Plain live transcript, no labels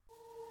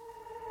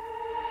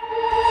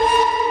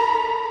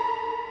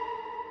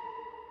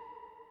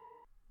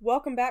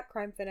Welcome back,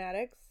 crime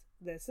fanatics.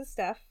 This is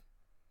Steph.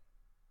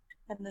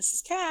 And this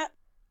is Kat.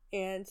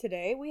 And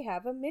today we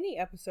have a mini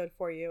episode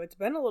for you. It's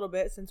been a little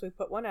bit since we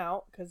put one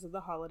out because of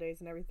the holidays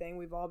and everything.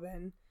 We've all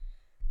been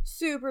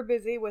super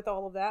busy with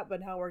all of that, but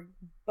now we're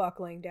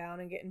buckling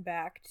down and getting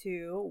back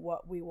to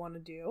what we want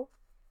to do.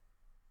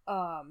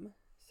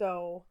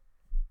 So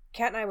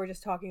Kat and I were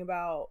just talking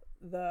about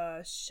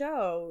the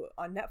show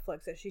on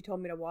Netflix that she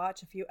told me to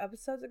watch a few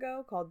episodes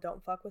ago called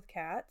Don't Fuck with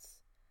Cats.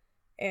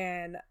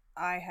 And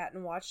I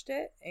hadn't watched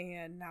it,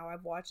 and now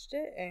I've watched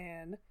it,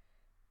 and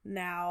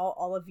now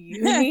all of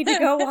you need to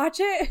go watch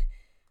it,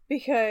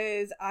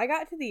 because I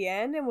got to the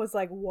end and was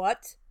like,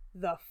 what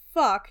the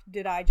fuck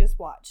did I just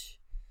watch?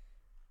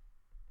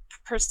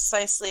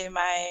 Precisely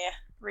my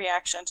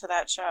reaction to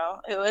that show.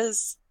 It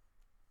was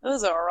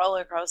a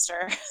roller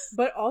coaster.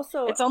 But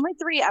also, it's only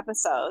 3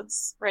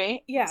 episodes, right?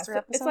 Yeah,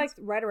 so it's like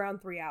right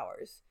around 3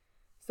 hours.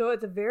 So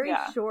it's a very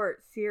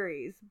short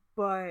series,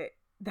 but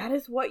that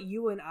is what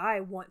you and I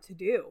want to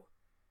do.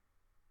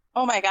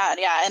 Oh my god,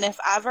 yeah. And if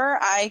ever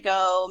I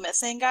go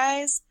missing,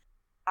 guys,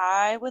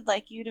 I would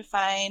like you to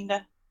find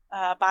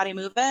Body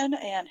Movin'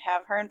 and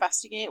have her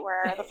investigate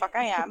where the fuck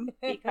I am,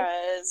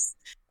 because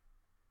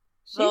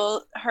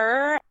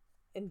her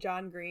and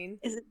John Green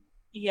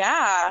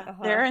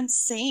they're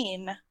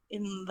insane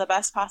in the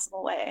best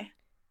possible way.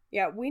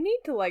 Yeah, we need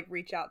to like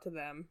reach out to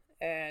them,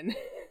 and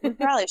we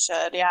probably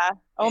should. Yeah.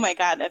 Oh my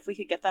god, if we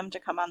could get them to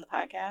come on the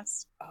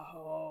podcast.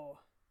 Oh.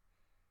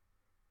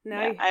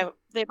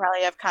 They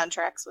probably have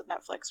contracts with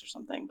Netflix or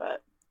something,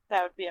 but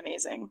that would be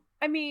amazing.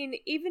 I mean,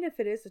 even if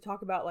it is to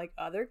talk about like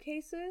other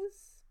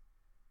cases.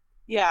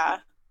 Yeah.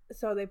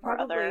 So they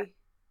probably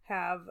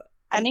have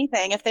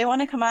anything. If they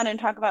want to come on and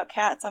talk about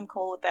cats, I'm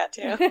cool with that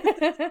too.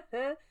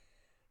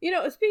 You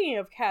know, speaking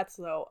of cats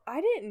though,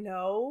 I didn't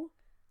know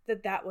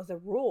that was a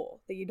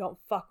rule, that you don't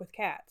fuck with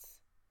cats.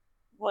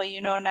 Well,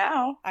 you know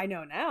now. I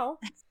know now.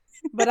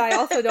 But I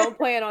also don't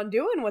plan on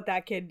doing what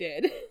that kid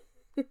did.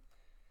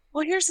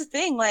 Well, here's the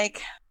thing,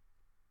 like,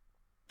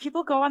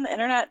 people go on the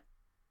internet,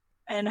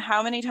 and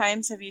how many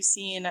times have you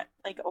seen,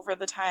 like, over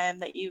the time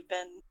that you've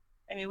been,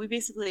 I mean, we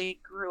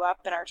basically grew up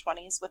in our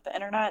 20s with the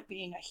internet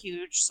being a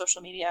huge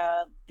social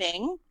media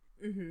thing,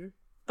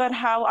 but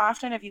how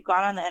often have you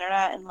gone on the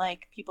internet and,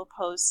 like, people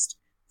post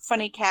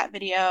funny cat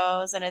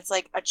videos, and it's,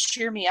 like, a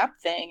cheer me up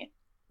thing,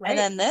 right? And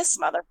then this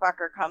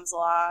motherfucker comes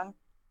along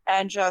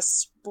and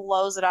just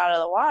blows it out of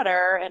the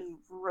water and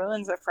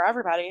ruins it for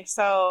everybody,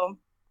 so...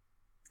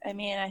 I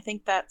mean, I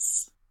think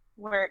that's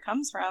where it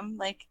comes from.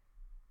 Like,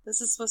 this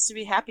is supposed to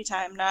be happy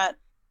time, not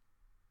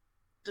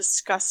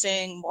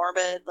disgusting,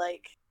 morbid,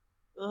 like,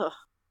 ugh.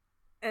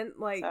 And,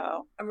 like,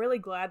 so. I'm really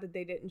glad that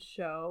they didn't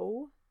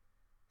show...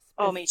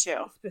 me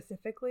too.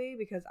 Specifically,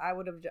 because I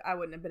wouldn't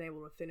have been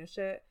able to finish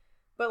it.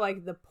 But,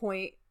 like, the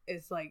point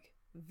is, like,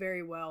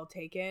 very well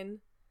taken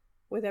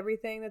with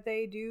everything that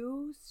they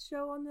do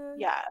show on the...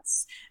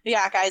 Yes.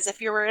 Yeah, guys, if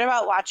you're worried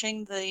about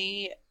watching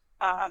the...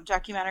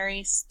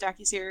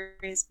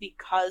 docuseries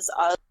because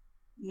of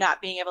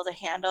not being able to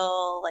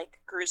handle like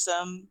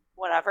gruesome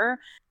whatever,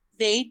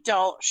 they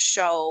don't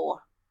show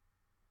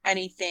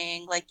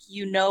anything like,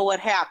 you know,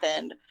 what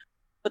happened,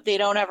 but they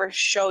don't ever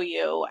show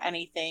you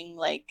anything,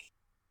 like,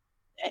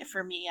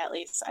 for me at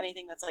least,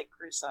 anything that's like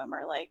gruesome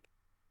or like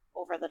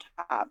over the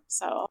top.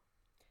 So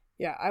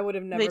yeah, I would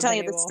have never they tell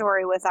you the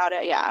story without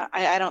it. Yeah,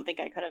 I don't think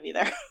I could have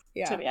either.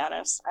 Yeah. To be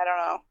honest, I don't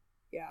know.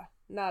 Yeah,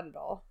 not at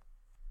all.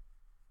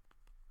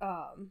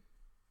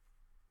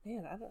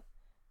 Man, I don't...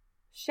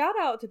 Shout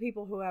out to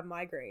people who have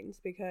migraines,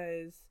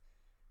 because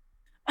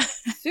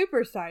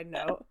super side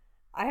note,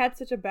 I had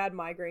such a bad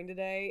migraine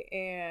today,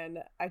 and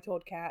I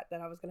told Kat that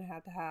I was going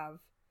to have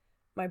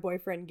my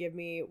boyfriend give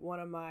me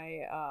one of my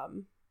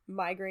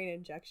migraine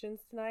injections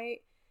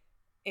tonight,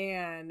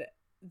 and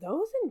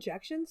those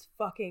injections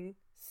fucking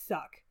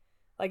suck.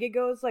 Like, it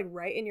goes like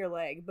right in your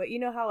leg, but you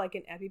know how like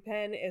an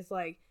EpiPen is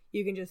like,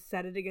 you can just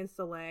set it against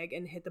the leg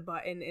and hit the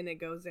button and it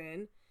goes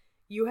in?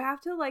 You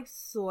have to, like,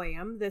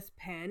 slam this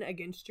pen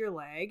against your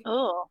leg.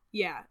 Oh.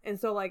 Yeah. And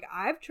so, like,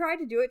 I've tried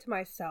to do it to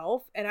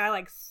myself, and I,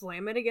 like,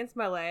 slam it against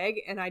my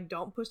leg, and I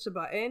don't push the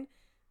button,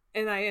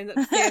 and I end up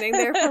standing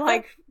there for,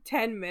 like,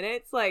 10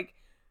 minutes, like,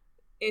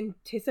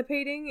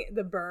 anticipating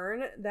the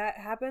burn that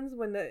happens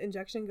when the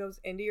injection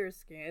goes into your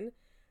skin.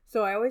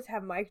 So I always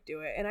have Mike do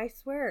it, and I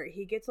swear,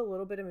 he gets a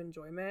little bit of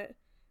enjoyment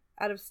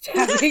out of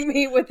stabbing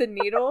me with a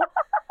needle.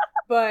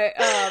 But,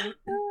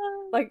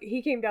 like,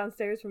 he came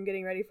downstairs from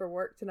getting ready for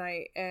work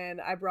tonight,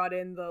 and I brought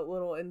in the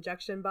little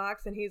injection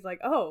box, and he's like,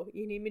 oh,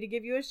 you need me to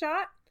give you a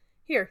shot?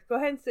 Here, go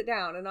ahead and sit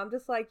down. And I'm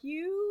just like,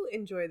 you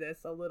enjoy this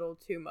a little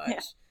too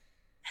much.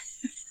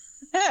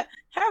 Yeah.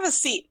 Have a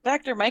seat.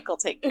 Dr. Mike will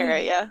take care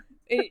of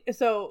you.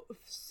 So,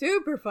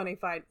 super funny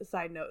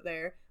side note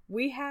there.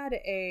 We had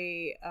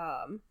a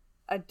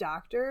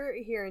doctor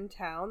here in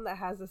town that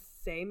has the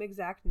same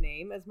exact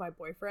name as my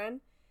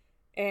boyfriend.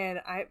 And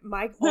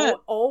Mike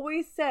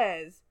always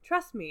says,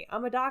 trust me,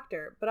 I'm a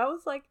doctor. But I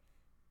was like,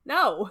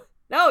 no,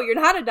 you're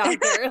not a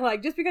doctor.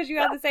 Like, just because you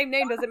have the same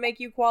name doesn't make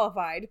you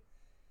qualified.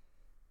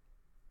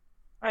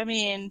 I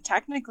mean,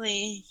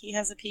 technically, he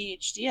has a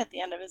PhD at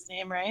the end of his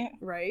name, right?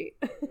 Right?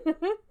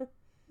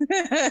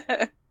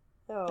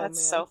 Oh, That's man.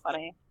 so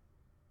funny.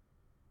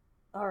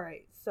 All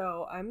right,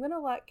 so I'm going to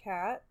let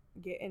Kat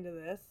get into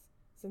this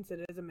since it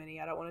is a mini.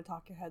 I don't want to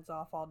talk your heads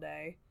off all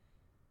day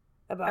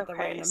about the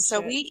Okay, random so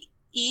shit. we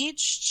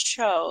each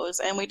chose,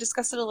 and we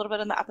discussed it a little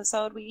bit in the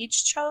episode, we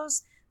each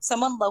chose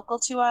someone local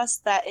to us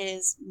that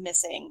is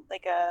missing,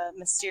 like a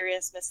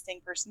mysterious missing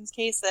persons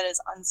case that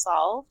is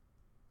unsolved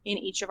in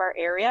each of our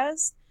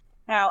areas.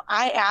 Now,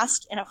 I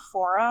asked in a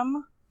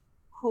forum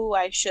who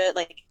I should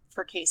like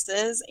for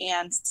cases,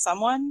 and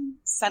someone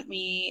sent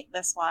me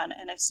this one.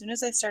 And as soon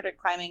as I started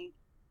climbing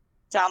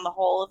down the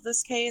hole of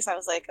this case, I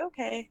was like,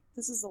 okay,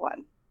 this is the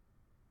one.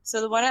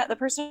 So the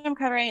person I'm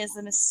covering is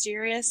the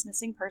mysterious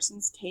missing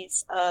persons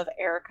case of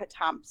Erica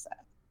Thompson.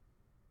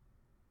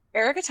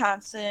 Erica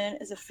Thompson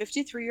is a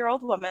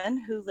 53-year-old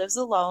woman who lives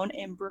alone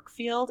in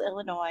Brookfield,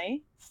 Illinois,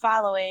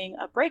 following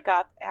a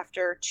breakup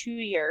after 2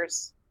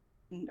 years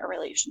in a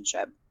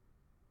relationship.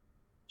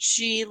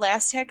 She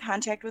last had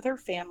contact with her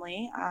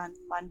family on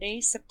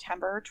Monday,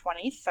 September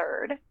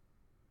 23rd,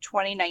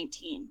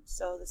 2019.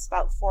 So this is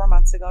about 4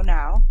 months ago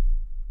now,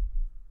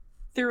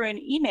 through an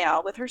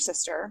email with her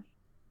sister.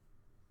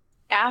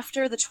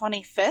 After the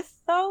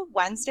 25th, though,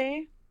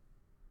 Wednesday,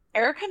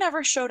 Erica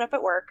never showed up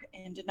at work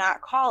and did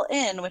not call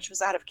in, which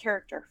was out of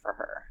character for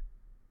her.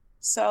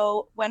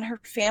 So when her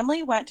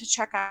family went to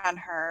check on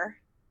her,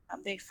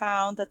 they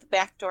found that the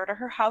back door to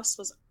her house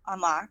was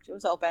unlocked. It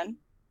was open.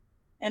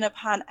 And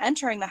upon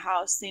entering the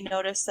house, they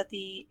noticed that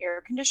the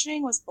air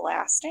conditioning was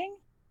blasting,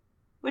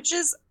 which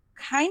is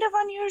kind of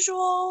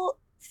unusual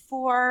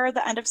for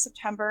the end of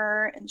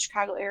September in the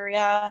Chicago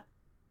area.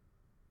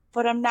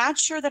 But I'm not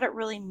sure that it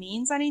really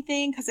means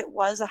anything because it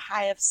was a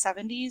high of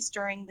 70s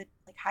during the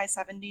high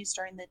 70s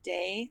during the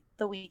day,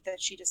 the week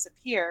that she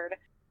disappeared.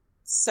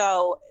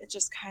 So it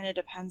just kind of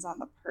depends on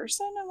the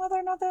person and whether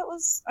or not that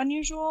was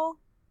unusual.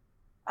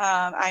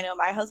 I know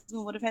my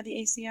husband would have had the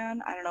AC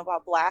on. I don't know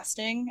about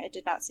blasting. It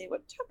did not say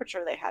what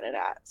temperature they had it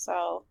at.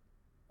 So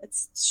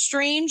it's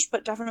strange,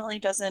 but definitely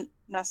doesn't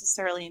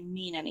necessarily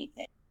mean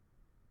anything.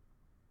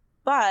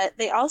 But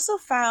they also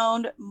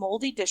found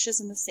moldy dishes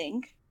in the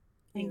sink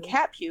and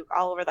cat puke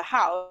all over the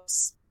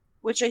house,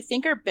 which I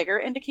think are bigger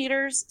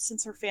indicators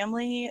since her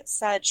family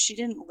said she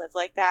didn't live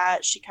like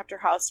that. She kept her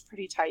house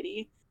pretty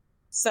tidy.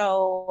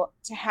 So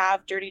to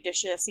have dirty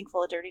dishes, a sink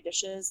full of dirty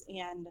dishes,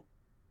 and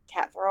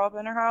cat throw up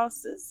in her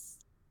house is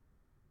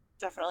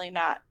definitely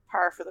not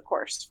par for the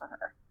course for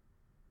her.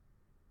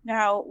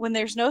 Now, when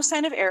there's no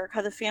sign of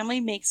Erica, the family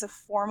makes a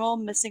formal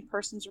missing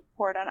persons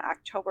report on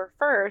October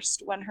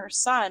 1st when her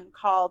son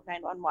called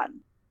 911.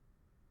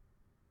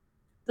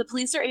 The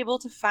police are able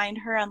to find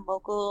her on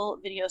local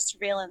video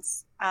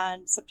surveillance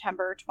on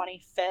September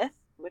 25th,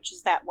 which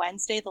is that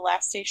Wednesday, the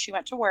last day she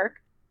went to work.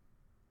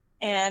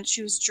 And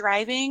she was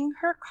driving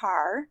her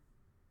car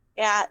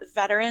at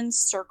Veterans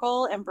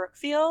Circle in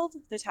Brookfield,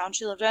 the town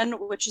she lived in,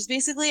 which is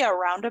basically a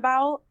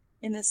roundabout.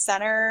 In the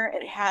center,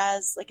 it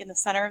has, like in the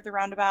center of the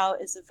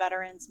roundabout is a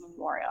Veterans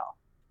Memorial.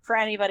 For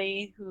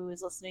anybody who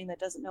is listening that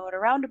doesn't know what a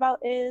roundabout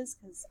is,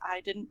 because I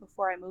didn't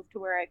before I moved to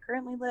where I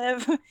currently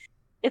live,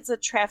 it's a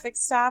traffic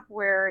stop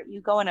where you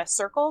go in a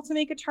circle to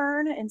make a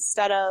turn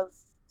instead of,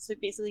 so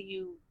basically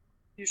you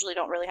usually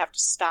don't really have to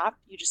stop.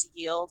 You just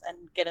yield and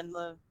get in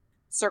the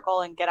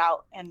circle and get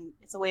out. And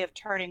it's a way of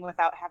turning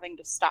without having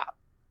to stop.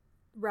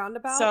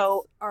 Roundabouts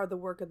are the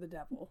work of the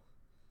devil.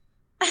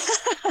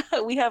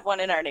 We have one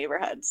in our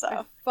neighborhood, so.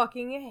 I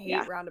fucking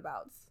hate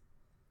roundabouts.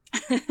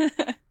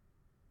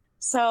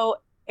 So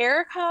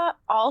Erica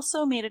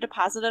also made a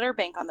deposit at her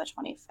bank on the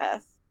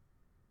 25th.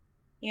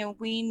 You know,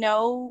 we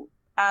know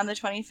on the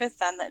 25th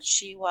then that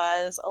she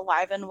was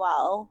alive and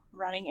well,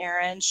 running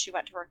errands. She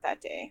went to work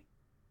that day.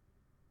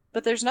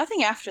 But there's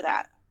nothing after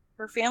that.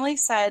 Her family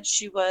said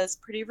she was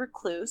pretty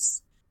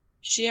recluse.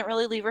 She didn't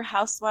really leave her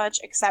house much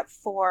except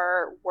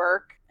for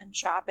work and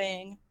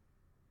shopping.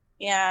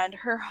 And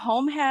her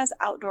home has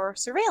outdoor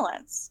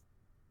surveillance,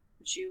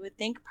 which you would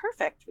think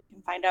perfect. We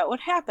can find out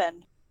what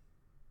happened.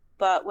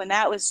 But when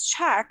that was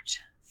checked,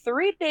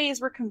 3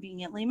 days were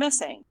conveniently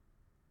missing.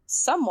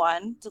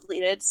 Someone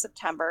deleted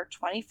September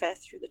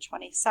 25th through the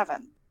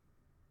 27th.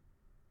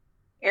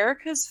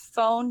 Erica's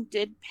phone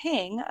did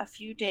ping a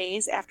few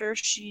days after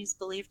she's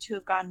believed to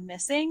have gone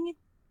missing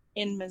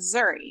in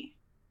Missouri,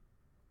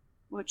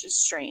 which is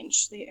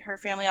strange. Her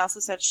family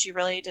also said she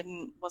really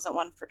wasn't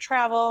one for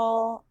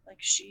travel. Like,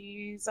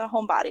 she's a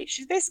homebody.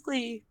 She's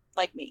basically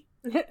like me.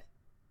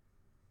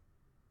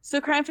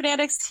 So, crime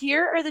fanatics,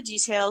 here are the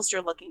details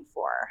you're looking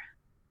for.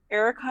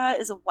 Erica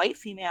is a white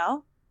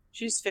female.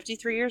 She's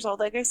 53 years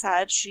old, like I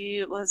said.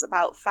 She was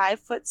about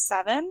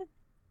 5'7"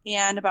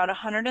 and about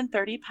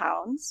 130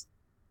 pounds.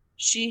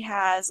 She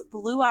has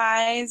blue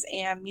eyes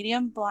and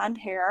medium blonde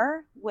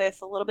hair with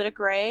a little bit of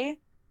gray.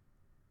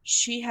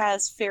 She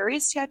has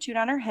fairies tattooed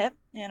on her hip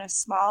and a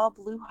small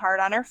blue heart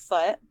on her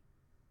foot.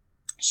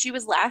 She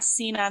was last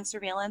seen on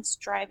surveillance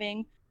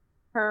driving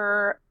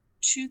her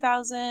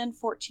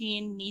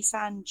 2014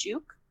 Nissan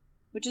Juke,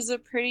 which is a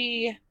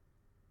pretty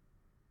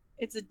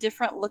it's a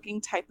different looking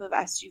type of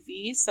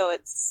SUV, so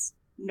it's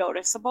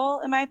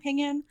noticeable in my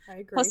opinion.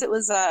 I Plus agree.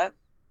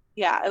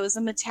 it was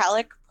a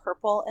metallic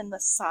purple in the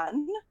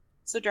sun.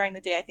 So during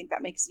the day, I think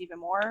that makes it even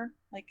more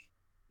like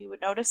you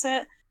would notice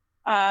it.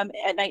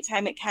 At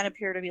nighttime, it can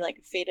appear to be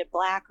like faded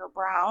black or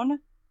brown.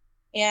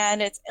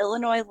 And it's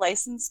Illinois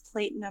license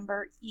plate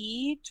number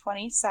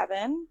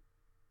E27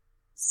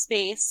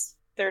 space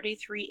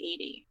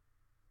 3380.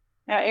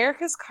 Now,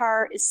 Erica's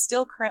car is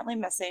still currently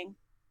missing,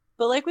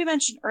 but like we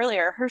mentioned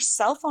earlier, her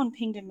cell phone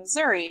pinged in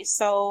Missouri,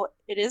 so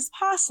it is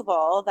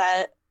possible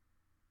that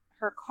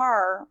her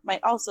car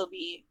might also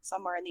be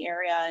somewhere in the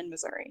area in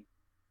Missouri.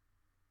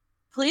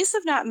 Police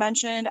have not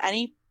mentioned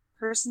any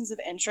persons of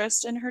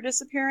interest in her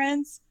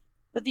disappearance,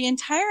 but the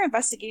entire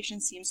investigation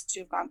seems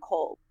to have gone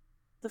cold.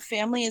 The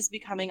family is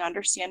becoming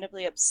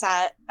understandably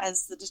upset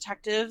as the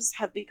detectives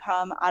have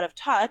become out of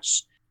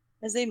touch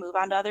as they move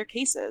on to other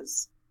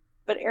cases.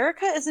 But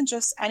Erica isn't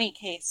just any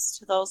case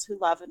to those who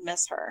love and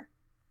miss her.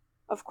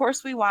 Of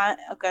course, we want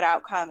a good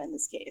outcome in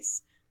this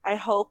case. I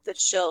hope that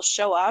she'll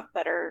show up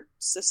at her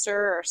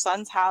sister or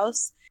son's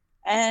house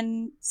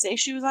and say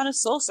she was on a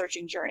soul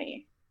searching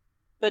journey.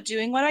 But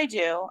doing what I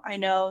do, I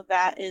know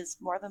that is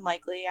more than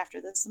likely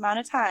after this amount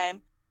of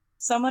time,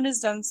 someone has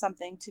done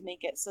something to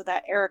make it so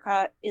that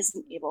Erica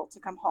isn't able to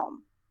come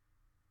home.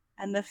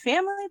 And the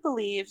family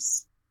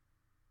believes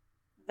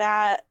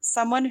that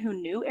someone who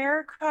knew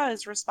Erica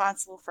is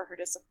responsible for her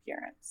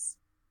disappearance.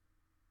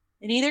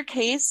 In either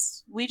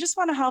case, we just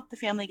want to help the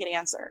family get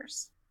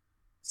answers.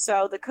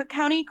 So the Cook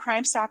County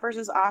Crime Stoppers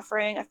is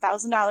offering a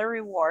 $1,000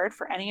 reward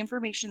for any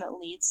information that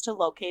leads to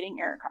locating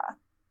Erica.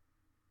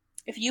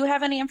 If you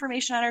have any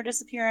information on her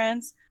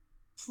disappearance,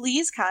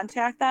 please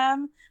contact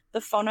them.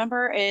 The phone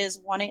number is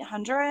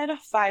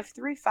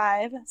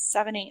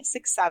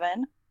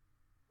 1-800-535-7867,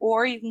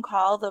 or you can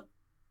call the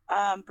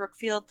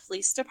Brookfield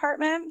Police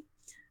Department.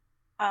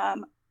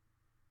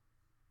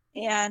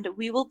 And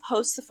we will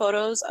post the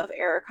photos of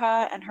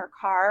Erica and her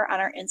car on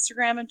our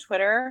Instagram and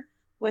Twitter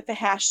with the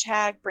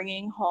hashtag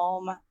bring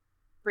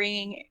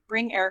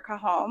Erica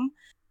home,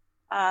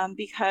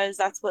 because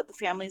that's what the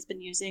family's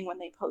been using when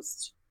they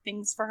post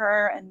things for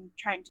her and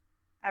trying to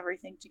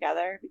everything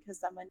together, because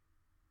then when you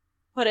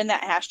put in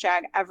that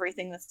hashtag,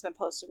 everything that's been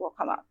posted will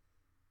come up.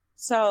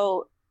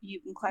 So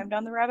you can climb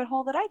down the rabbit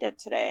hole that I did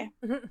today.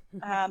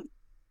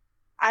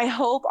 I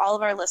hope all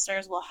of our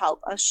listeners will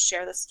help us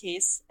share this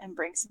case and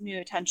bring some new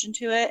attention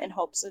to it in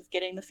hopes of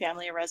getting the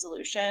family a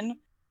resolution.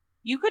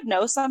 You could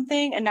know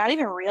something and not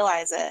even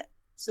realize it.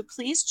 So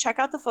please check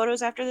out the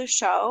photos after the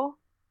show.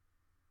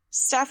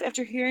 Steph,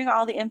 after hearing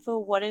all the info,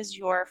 what is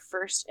your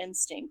first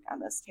instinct on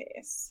this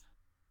case?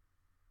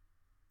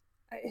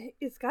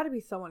 It's got to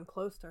be someone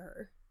close to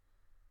her.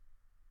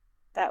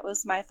 That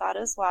was my thought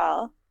as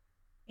well.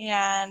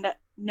 And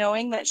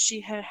knowing that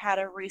she had had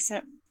a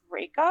recent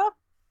breakup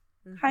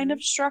kind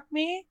of struck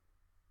me.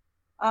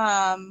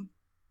 I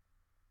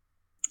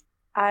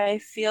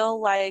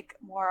feel like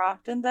more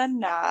often than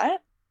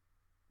not,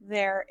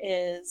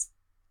 it's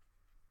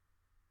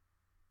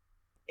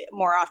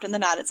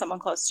someone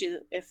close to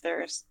you if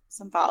there's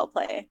some foul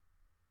play.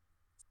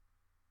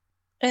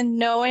 And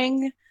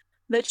knowing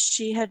that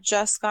she had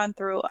just gone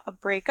through a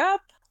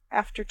breakup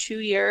after 2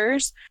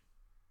 years,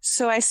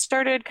 so I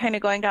started kind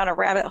of going down a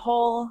rabbit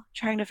hole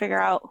trying to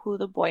figure out who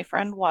the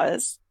boyfriend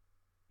was.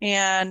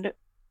 And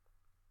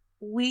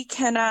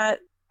I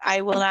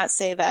will not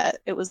say that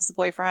it was the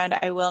boyfriend.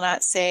 I will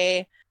not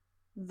say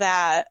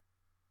that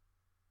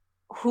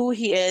who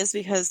he is,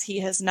 because he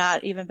has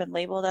not even been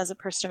labeled as a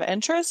person of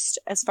interest,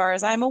 as far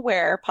as I'm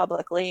aware,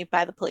 publicly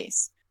by the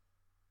police.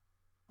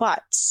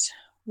 But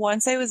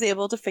once I was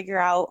able to figure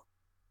out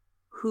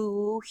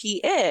who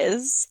he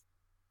is,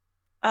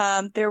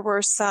 there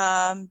were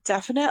some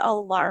definite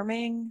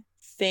alarming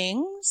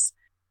things.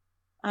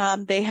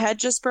 They had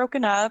just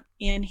broken up,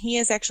 and he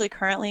is actually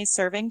currently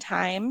serving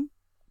time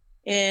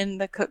in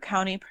the Cook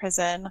County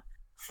prison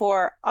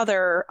for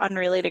other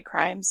unrelated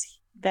crimes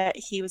that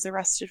he was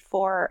arrested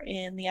for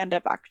in the end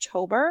of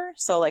October,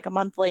 so like a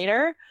month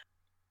later.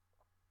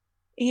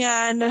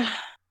 And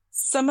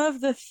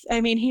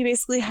he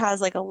basically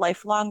has like a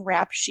lifelong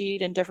rap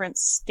sheet in different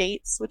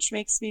states, which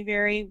makes me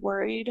very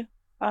worried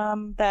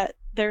that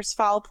there's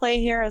foul play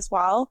here as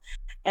well.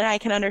 And I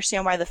can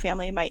understand why the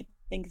family might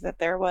think that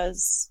there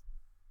was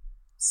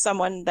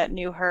someone that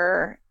knew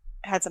her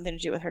had something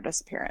to do with her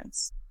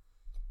disappearance.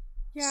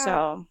 Yeah.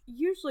 So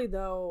usually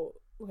though,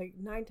 like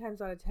 9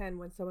 times out of 10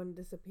 when someone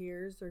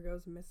disappears or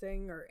goes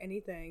missing or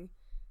anything,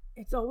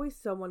 it's always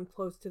someone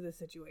close to the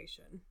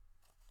situation.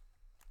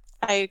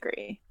 I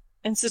agree.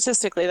 And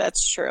statistically,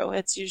 that's true.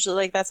 It's usually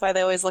like, that's why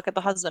they always look at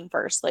the husband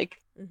first, like,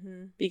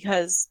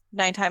 because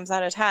 9 times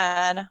out of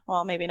 10,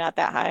 well, maybe not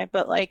that high,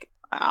 but like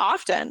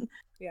often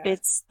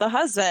it's the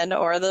husband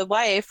or the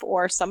wife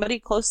or somebody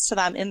close to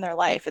them in their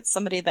life. It's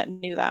somebody that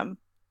knew them.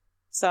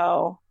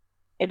 So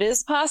it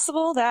is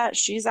possible that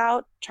she's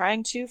out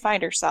trying to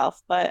find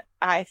herself, but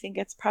I think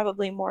it's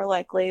probably more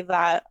likely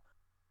that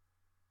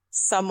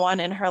someone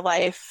in her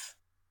life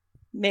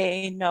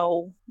may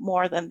know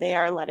more than they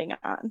are letting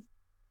on.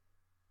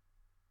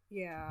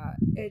 Yeah,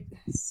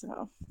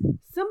 So.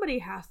 somebody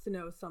has to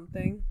know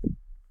something.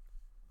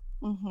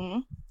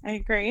 I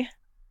agree.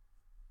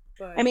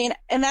 But I mean,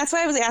 and that's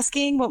why I was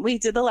asking when we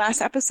did the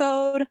last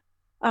episode,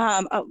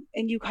 and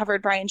you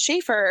covered Brian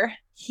Schaefer.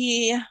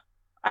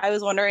 I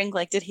was wondering,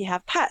 like, did he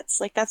have pets?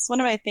 Like, that's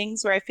one of my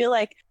things where I feel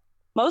like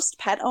most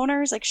pet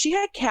owners, like, she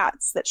had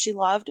cats that she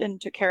loved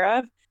and took care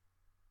of.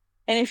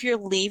 And if you're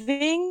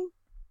leaving,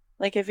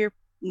 like, if you're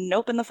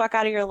noping the fuck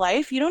out of your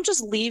life, you don't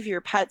just leave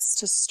your pets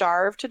to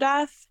starve to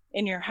death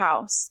in your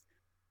house.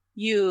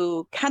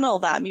 You kennel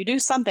them, you do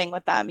something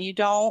with them. You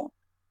don't,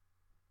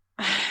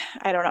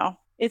 I don't know.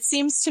 It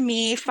seems to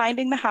me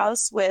finding the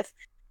house with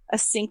a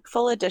sink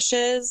full of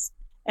dishes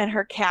and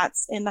her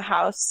cats in the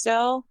house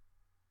still,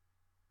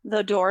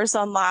 the door's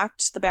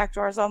unlocked, the back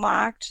door's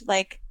unlocked.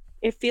 Like,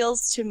 it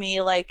feels to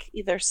me like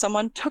either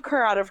someone took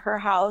her out of her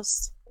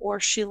house or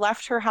she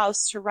left her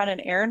house to run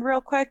an errand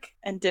real quick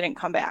and didn't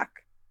come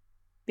back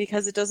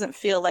because it doesn't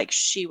feel like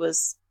she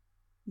was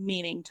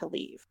meaning to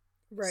leave.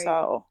 right.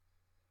 So,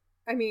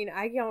 I mean,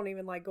 I don't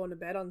even like going to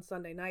bed on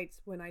Sunday nights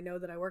when I know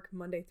that I work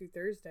Monday through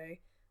Thursday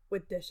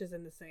with dishes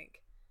in the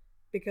sink.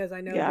 Because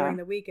I know yeah. during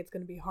the week it's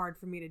going to be hard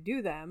for me to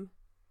do them.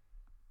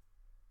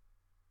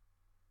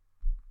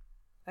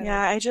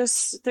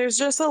 There's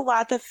just a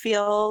lot that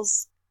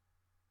feels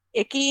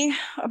icky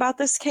about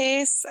this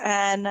case.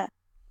 And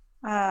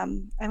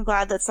I'm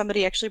glad that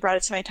somebody actually brought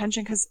it to my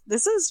attention because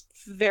this is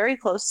very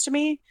close to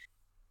me.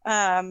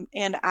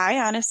 And I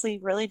honestly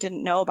really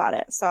didn't know about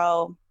it.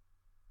 So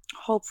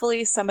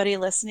hopefully somebody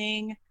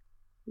listening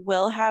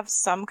will have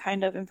some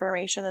kind of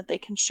information that they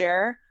can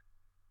share.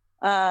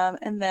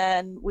 And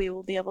then we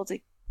will be able to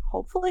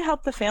hopefully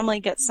help the family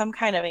get some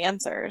kind of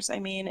answers. I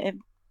mean,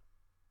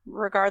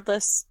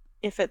 regardless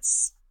if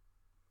it's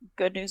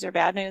good news or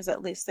bad news,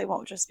 at least they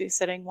won't just be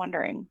sitting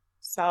wondering.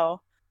 So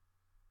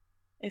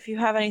if you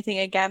have anything,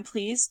 again,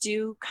 please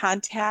do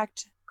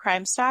contact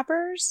Crime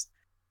Stoppers.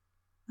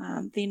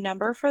 The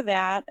number for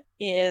that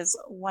is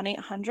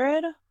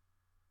 1-800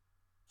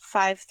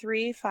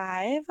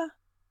 535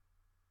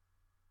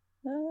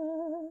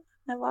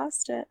 I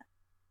lost it.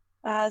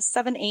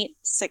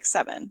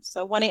 7867.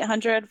 So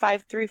 1-800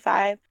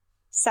 535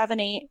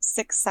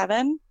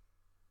 7867.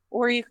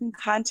 Or you can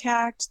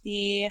contact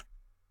the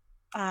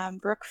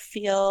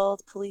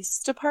Brookfield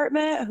Police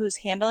Department who's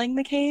handling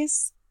the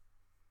case.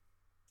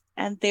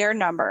 And their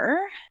number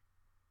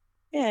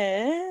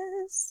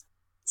is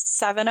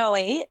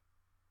 708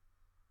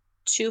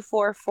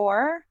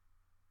 244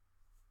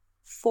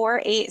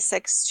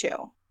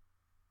 4862.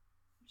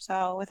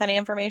 So with any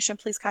information,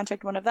 please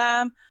contact one of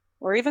them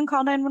or even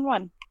call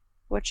 911,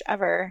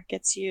 whichever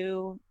gets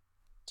you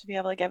to be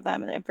able to give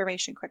them the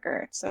information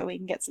quicker so we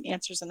can get some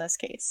answers in this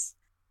case.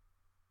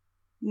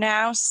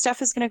 Now,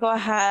 Steph is going to go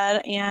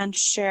ahead and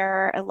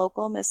share a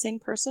local missing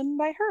person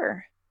by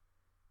her.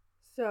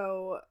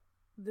 So,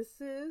 this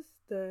is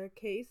the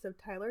case of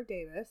Tyler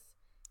Davis.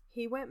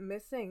 He went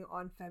missing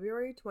on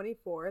February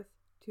 24th,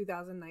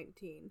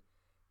 2019,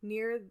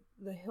 near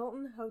the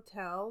Hilton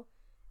Hotel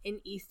in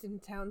Easton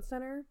Town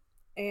Center.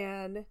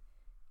 And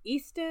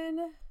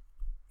Easton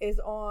is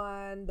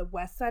on the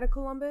west side of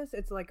Columbus.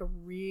 It's like a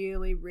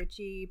really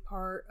richy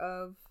part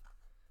of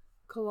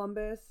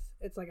Columbus.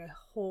 It's like a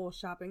whole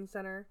shopping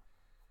center.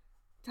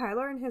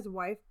 Tyler and his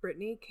wife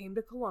Brittany came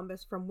to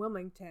Columbus from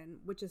Wilmington,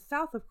 which is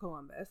south of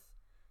Columbus,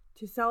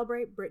 to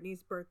celebrate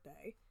Brittany's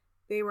birthday.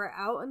 They were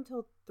out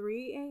until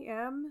 3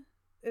 a.m.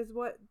 is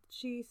what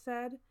she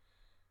said.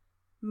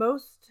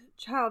 Most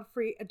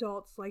child-free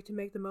adults like to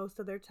make the most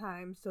of their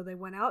time, so they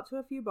went out to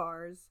a few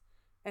bars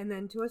and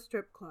then to a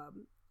strip club.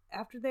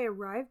 After they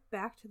arrived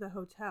back to the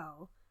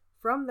hotel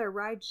from their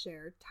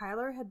rideshare,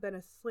 Tyler had been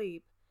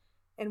asleep,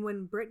 and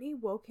when Brittany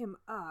woke him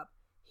up,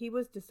 he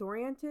was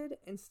disoriented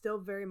and still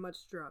very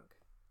much drunk.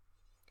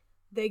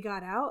 They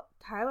got out.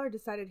 Tyler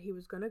decided he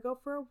was going to go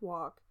for a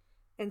walk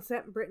and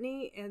sent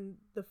Brittany and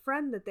the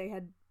friend that they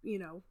had,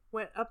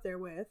 went up there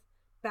with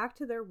back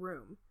to their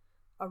room.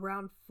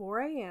 Around 4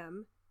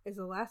 a.m. is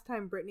the last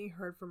time Brittany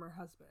heard from her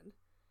husband.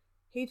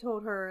 He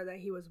told her that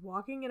he was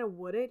walking in a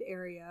wooded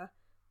area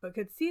but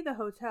could see the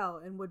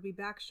hotel and would be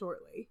back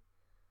shortly.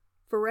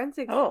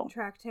 Forensics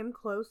tracked him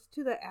close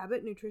to the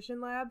Abbott Nutrition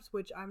Labs,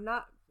 which I'm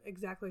not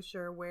exactly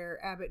sure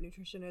where Abbott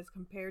Nutrition is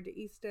compared to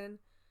Easton.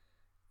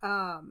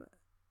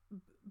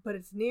 But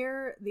it's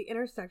near the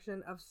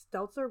intersection of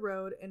Stelzer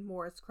Road and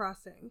Morris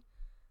Crossing.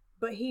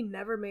 But he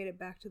never made it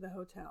back to the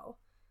hotel.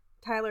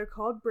 Tyler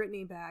called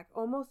Brittany back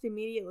almost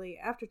immediately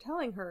after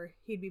telling her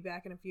he'd be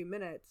back in a few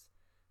minutes,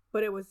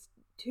 but it was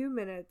 2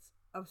 minutes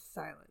of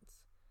silence.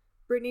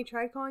 Brittany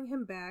tried calling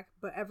him back,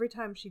 but every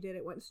time she did,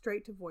 it went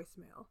straight to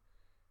voicemail.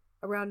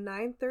 Around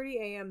 9:30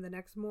 a.m. the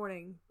next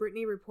morning,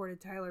 Brittany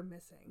reported Tyler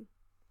missing.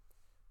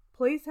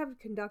 Police have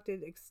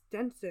conducted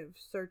extensive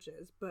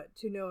searches, but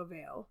to no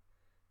avail.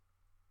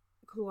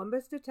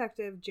 Columbus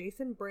detective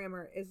Jason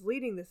Brammer is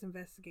leading this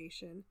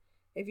investigation.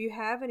 If you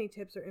have any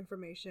tips or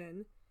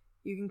information,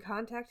 you can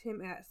contact him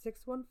at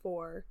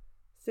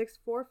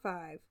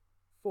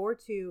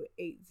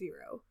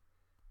 614-645-4280.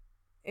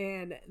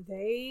 And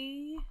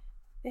they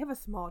They have a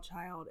small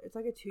child. It's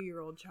like a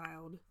 2-year-old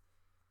child.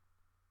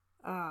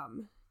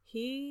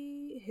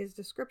 His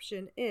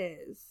description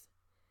is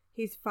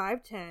he's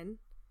 5'10".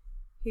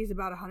 He's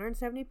about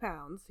 170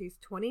 pounds. He's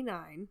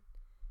 29.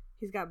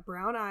 He's got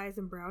brown eyes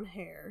and brown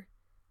hair.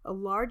 A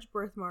large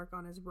birthmark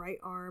on his right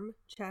arm,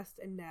 chest,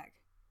 and neck.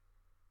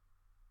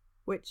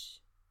 Which,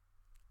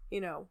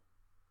 so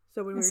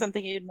when It's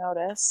something you'd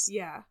notice.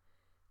 Yeah.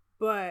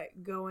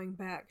 But going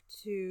back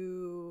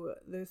to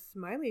the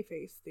smiley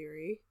face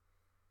theory,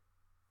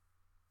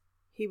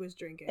 he was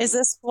drinking. Is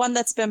this one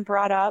that's been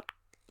brought up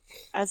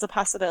as a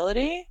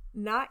possibility?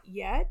 Not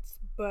yet,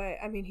 but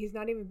I mean, he's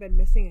not even been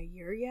missing a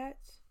year yet.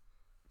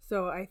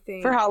 So I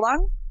think... For how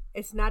long?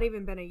 It's not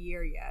even been a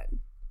year yet.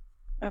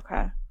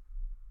 Okay.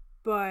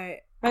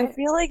 But I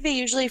feel like they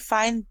usually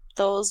find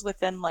those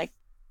within like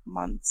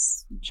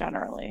months,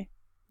 generally.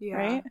 Yeah.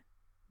 Right?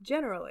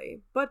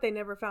 Generally. But they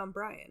never found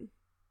Brian.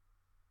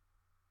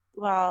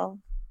 Well,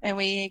 and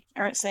we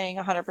aren't saying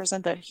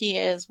 100% that he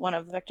is one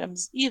of the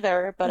victims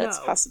either, but it's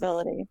a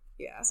possibility.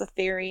 Yeah. It's a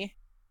theory.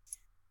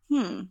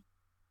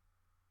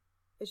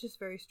 It's just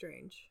very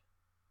strange.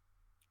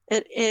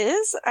 It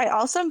is. I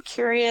also am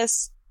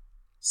curious.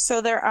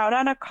 So they're out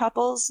on a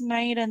couple's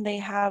night and they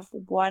have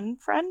one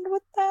friend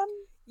with them?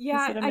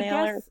 Yeah, I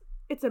guess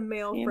it's a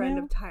male friend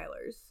of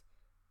Tyler's.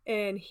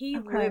 And he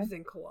lives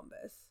in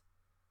Columbus.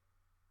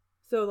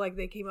 So, like,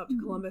 they came up to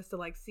Columbus to,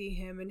 like, see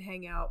him and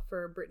hang out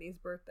for Brittany's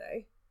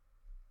birthday.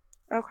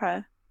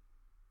 Okay.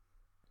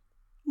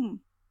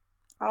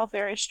 All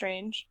very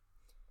strange.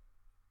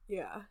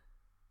 Yeah.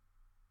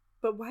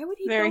 But why would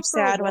he very go for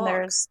sad a walk? When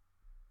there's...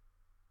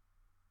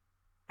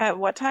 At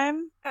what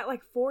time? At,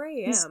 like, 4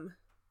 a.m.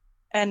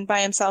 And by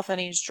himself and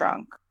he's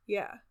drunk.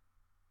 Yeah.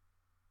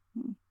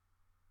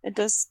 It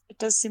does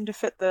seem to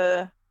fit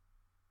the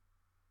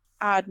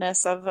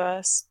oddness of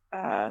a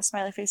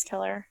smiley face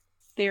killer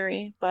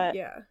theory, but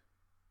yeah.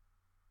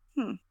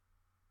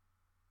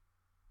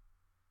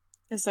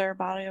 Is there a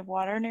body of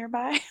water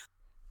nearby?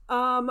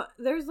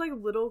 There's like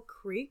little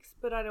creeks,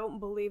 but I don't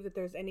believe that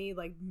there's any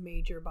like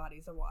major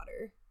bodies of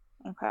water.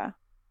 Okay.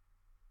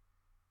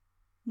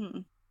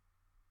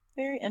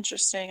 Very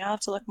interesting. I'll have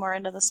to look more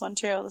into this one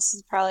too. This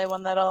is probably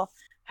one that'll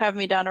have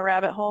me down a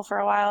rabbit hole for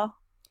a while.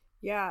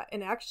 Yeah,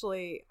 and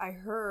actually, I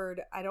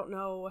heard, I don't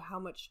know how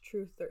much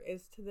truth there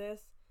is to this,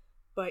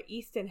 but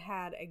Easton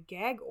had a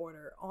gag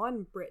order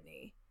on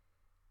Brittany,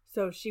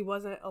 so she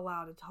wasn't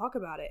allowed to talk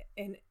about it.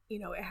 And,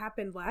 it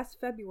happened last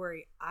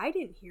February. I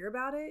didn't hear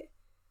about it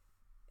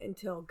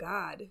until,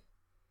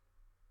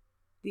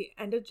 the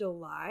end of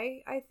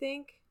July, I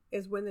think,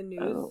 is when the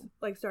news,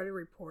 started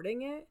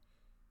reporting it.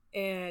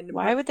 And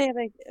why would they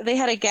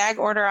had a gag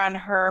order on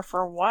her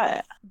for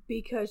what?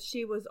 Because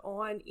she was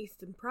on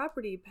Easton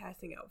property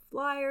passing out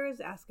flyers,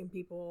 asking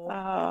people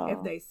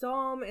if they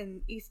saw him. And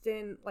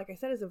Easton, like I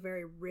said, is a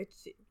very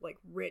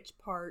rich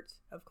part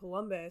of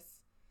Columbus,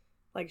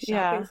 like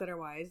shopping center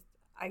wise.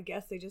 I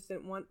guess they just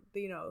didn't want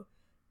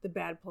the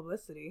bad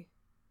publicity.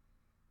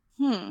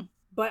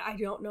 But I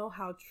don't know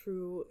how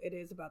true it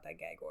is about that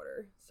gag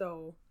order,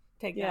 so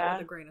take that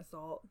with a grain of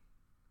salt.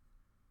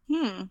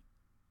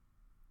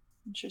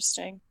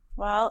 Interesting.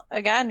 Well,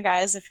 again,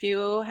 guys, if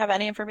you have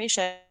any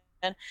information,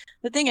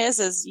 the thing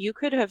is you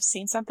could have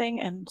seen something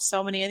in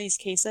so many of these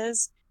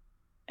cases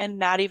and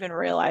not even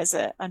realize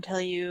it until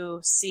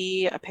you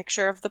see a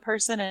picture of the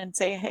person and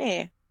say,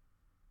 hey,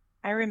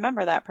 I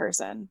remember that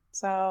person.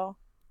 So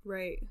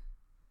right.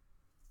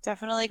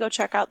 Definitely go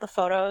check out the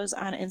photos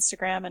on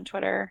Instagram and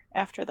Twitter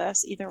after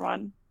this, either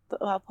one.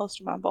 I'll post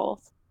them on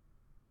both.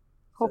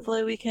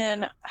 Hopefully we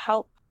can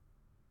help.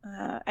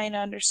 I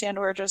understand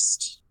we're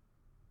just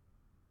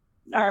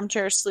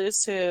armchair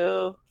sleuths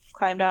who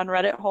climb down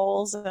Reddit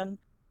holes and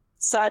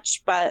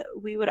such, but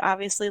we would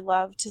obviously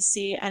love to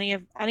see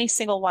any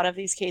single one of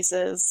these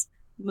cases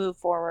move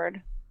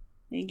forward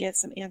and get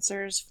some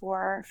answers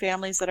for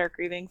families that are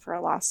grieving for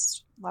a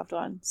lost loved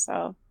one.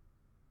 So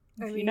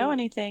if you know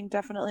anything,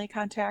 definitely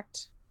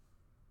contact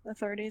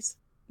authorities.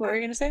 What were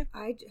you going to say?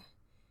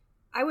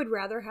 I would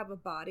rather have a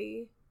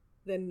body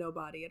than no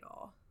body at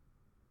all.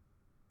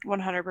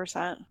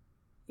 100%.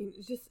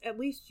 Just at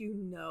least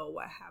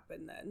what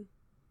happened then.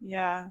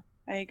 Yeah,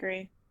 I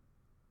agree.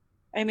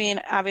 I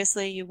mean,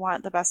 obviously you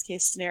want the best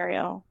case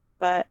scenario,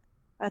 but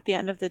at the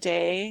end of the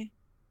day,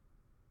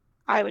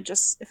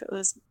 if it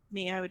was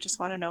me, I would just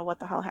want to know what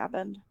the hell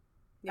happened.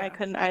 Yeah.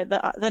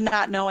 The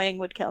not knowing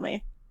would kill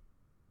me.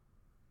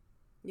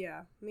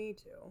 Yeah, me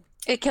too.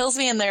 It kills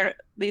me, and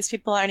these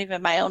people aren't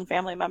even my own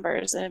family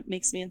members, and it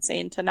makes me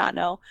insane to not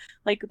know.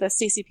 Like the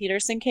Stacey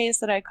Peterson case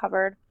that I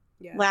covered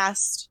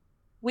last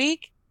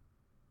week,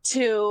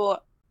 to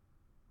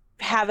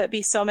have it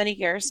be so many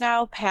years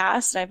now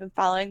past, and I've been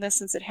following this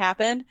since it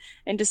happened,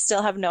 and to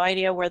still have no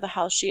idea where the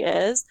hell she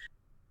is.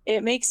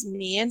 It makes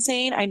me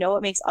insane. I know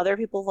it makes other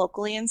people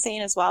locally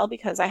insane as well,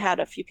 because I had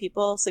a few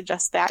people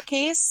suggest that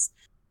case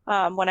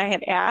when I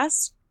had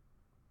asked.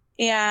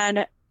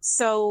 And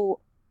so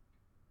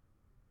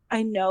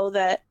I know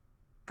that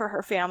for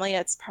her family,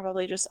 it's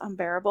probably just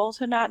unbearable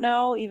to not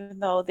know, even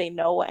though they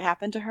know what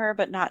happened to her,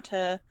 but not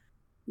to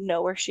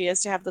know where she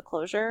is to have the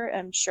closure.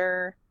 I'm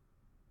sure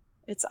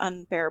it's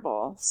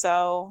unbearable.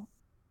 So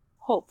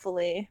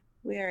hopefully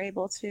we are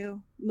able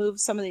to move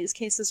some of these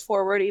cases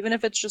forward, even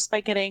if it's just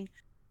by getting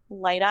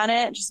light on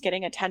it, just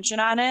getting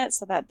attention on it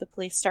so that the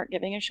police start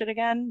giving a shit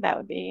again. That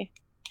would be,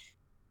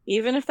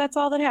 even if that's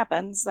all that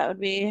happens, that would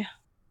be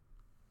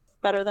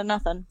better than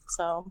nothing.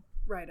 So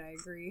right, I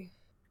agree.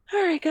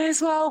 All right,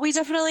 guys. Well, we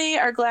definitely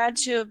are glad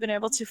to have been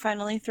able to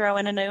finally throw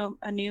in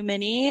a new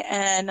mini,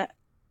 and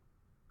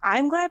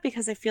I'm glad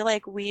because I feel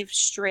like we've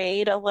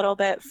strayed a little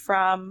bit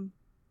from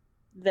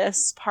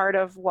this part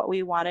of what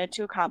we wanted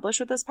to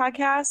accomplish with this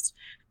podcast.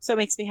 So it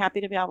makes me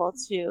happy to be able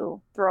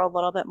to throw a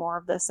little bit more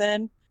of this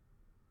in.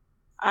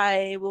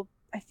 I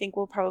think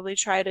we'll probably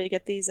try to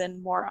get these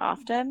in more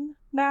often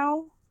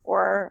now,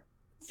 or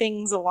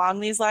things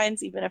along these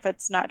lines, even if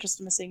it's not just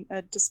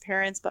a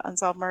disappearance, but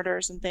unsolved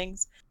murders and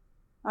things.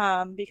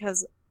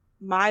 Because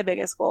my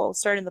biggest goal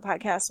starting the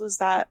podcast was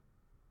that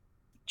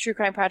True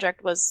Crime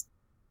Project was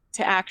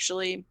to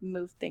actually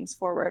move things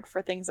forward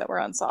for things that were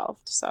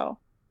unsolved. So,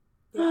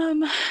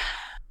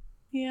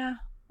 yeah,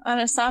 on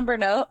a somber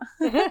note,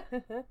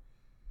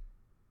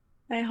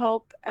 I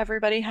hope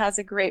everybody has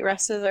a great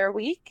rest of their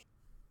week.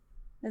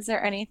 Is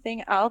there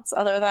anything else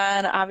other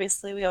than,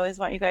 obviously, we always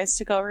want you guys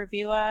to go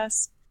review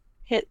us,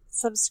 hit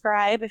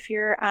subscribe if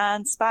you're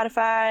on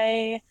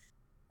Spotify,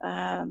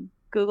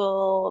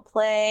 Google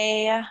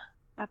Play,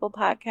 Apple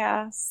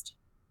Podcast.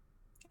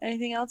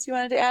 Anything else you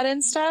wanted to add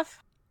in,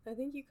 Steph? I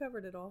think you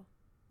covered it all.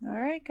 All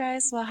right,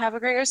 guys. Well, have a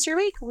great rest of your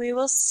week. We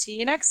will see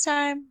you next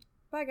time.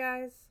 Bye,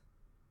 guys.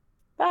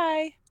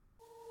 Bye.